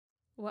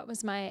What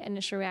was my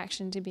initial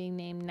reaction to being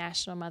named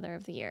National Mother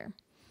of the Year?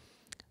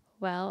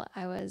 Well,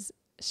 I was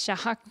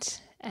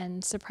shocked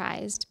and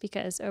surprised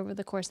because over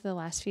the course of the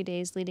last few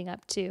days leading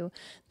up to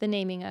the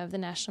naming of the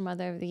National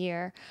Mother of the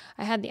Year,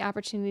 I had the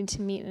opportunity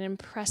to meet an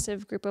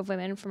impressive group of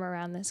women from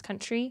around this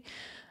country.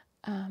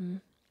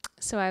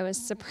 So I was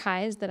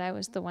surprised that I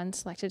was the one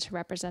selected to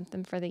represent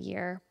them for the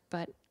year,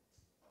 but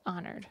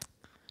honored.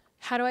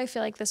 How do I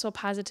feel like this will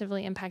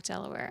positively impact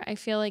Delaware? I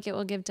feel like it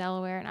will give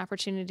Delaware an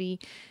opportunity,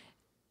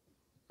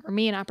 or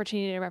me an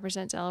opportunity to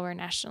represent Delaware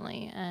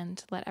nationally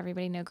and let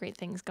everybody know great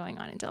things going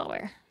on in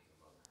Delaware.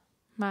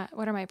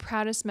 What are my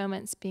proudest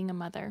moments being a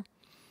mother?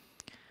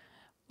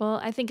 Well,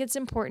 I think it's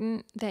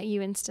important that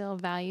you instill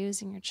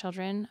values in your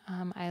children.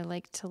 I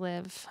like to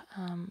live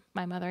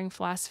my mothering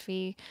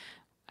philosophy.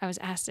 I was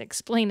asked to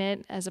explain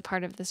it as a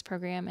part of this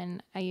program,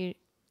 and I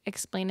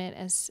explain it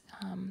as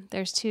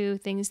there's two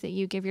things that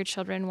you give your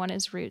children. One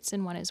is roots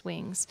and one is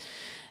wings.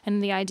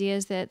 And the idea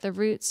is that the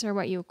roots are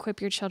what you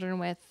equip your children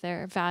with,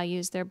 their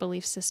values, their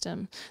belief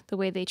system, the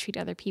way they treat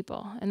other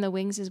people. And the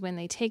wings is when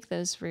they take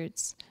those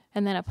roots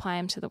and then apply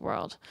them to the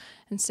world.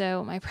 And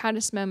so my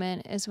proudest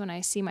moment is when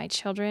I see my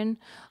children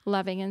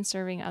loving and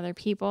serving other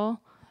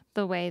people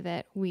the way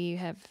that we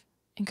have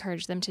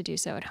encouraged them to do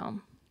so at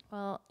home.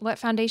 Well, what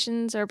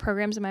foundations or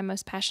programs am I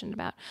most passionate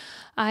about?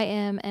 I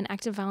am an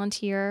active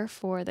volunteer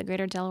for the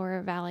Greater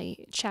Delaware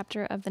Valley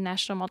chapter of the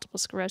National Multiple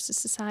Sclerosis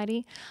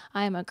Society.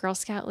 I am a Girl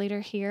Scout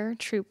leader here,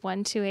 Troop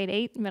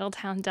 1288,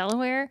 Middletown,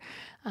 Delaware.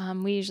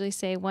 We usually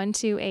say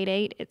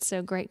 1288. It's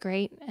so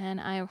great.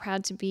 And I am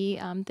proud to be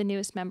the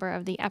newest member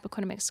of the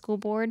Appoquinimink School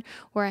Board,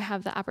 where I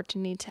have the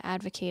opportunity to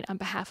advocate on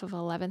behalf of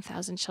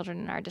 11,000 children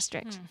in our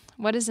district.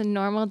 What is a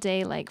normal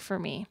day like for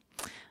me?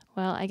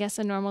 Well, I guess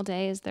a normal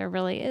day is there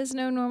really is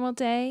no normal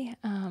day.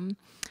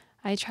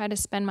 I try to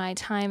spend my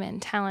time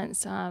and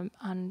talents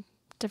on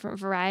different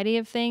variety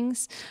of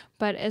things,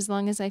 but as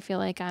long as I feel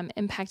like I'm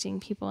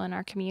impacting people in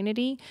our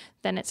community,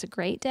 then it's a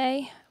great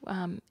day.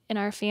 In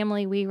our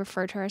family, we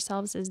refer to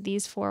ourselves as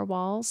these four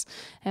walls,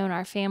 and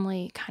our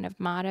family kind of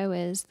motto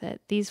is that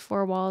these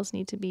four walls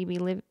need to be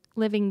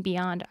living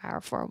beyond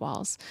our four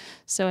walls.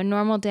 So a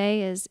normal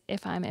day is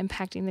if I'm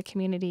impacting the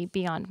community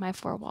beyond my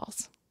four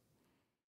walls.